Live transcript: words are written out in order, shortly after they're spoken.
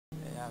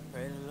I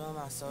pray to Lord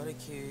my soul to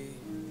keep.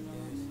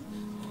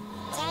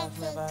 I got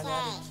the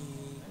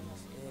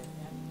keys. Yeah.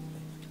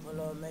 My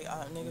Lord make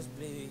all niggas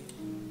bleed.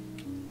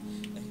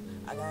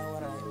 I got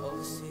what I like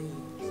overseas.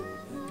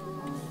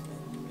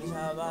 Bitch,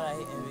 how about I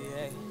hit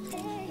NBA?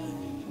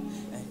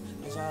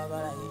 Bitch, how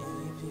about I hit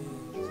MVP?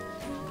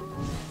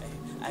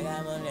 I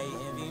got money, they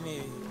envy me.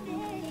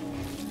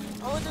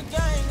 I'm with the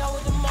gang, I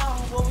with the mom,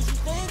 what was you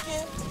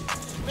thinking?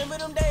 Remember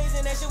them days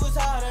and that shit was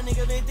hard, a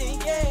nigga been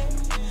thinking.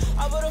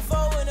 I put a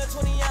 4 in a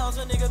 20 ounce,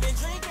 a nigga been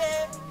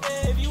drinking.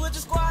 If you with the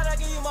squad, I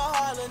give you my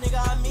heart, little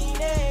nigga, I mean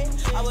it.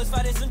 I was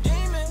fighting some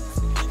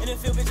demons, in the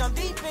field, bitch, I'm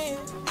deep in.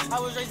 I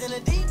was raised in the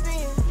deep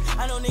end,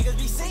 I know niggas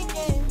be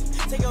sinking.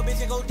 Take your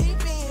bitch and go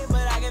deep in,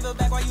 but I give it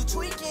back while you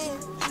tweaking.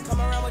 Come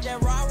around with that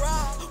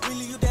rah-rah,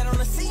 we leave you dead on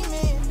the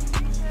cement.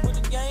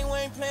 With the gang,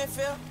 we ain't playing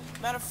fair.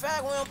 Matter of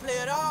fact, we don't play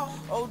at all.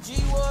 OG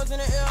was in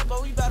the air,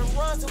 but we better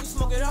run till we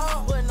smoke it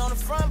all. Putting on the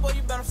front, boy,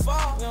 you better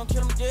fall. We don't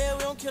kill them dead,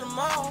 we don't kill them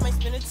all. Might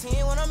spend a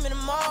 10 when I'm in the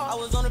mall. I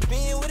was on the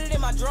bin with it in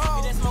my draw.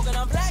 Hit that smoking,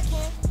 I'm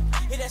blacking.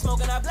 Hit that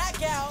smoking, I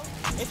black out.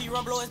 If he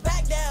run, blow his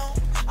back down.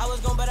 I was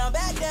gon' bet I'm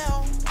back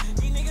down.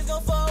 These niggas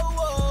gon'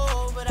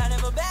 fold, but I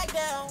never back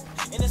down.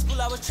 In the school,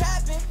 I was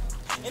trapping.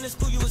 In the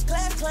school, you was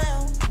class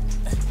clown.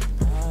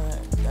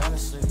 Down to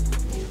sleep.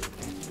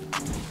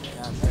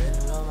 Yeah, I pray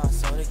to Lord my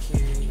soul to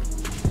keep.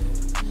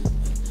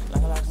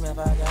 Like a locksmith,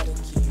 I got the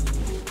key.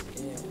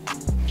 Yeah.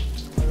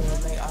 But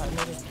it'll make all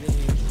niggas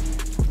bleed.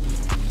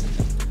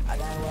 I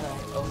got what I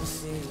like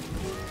overseas.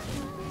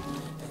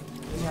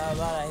 Bitch, how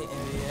about I hit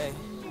NBA?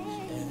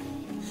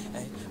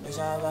 Bitch,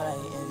 how about I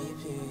hit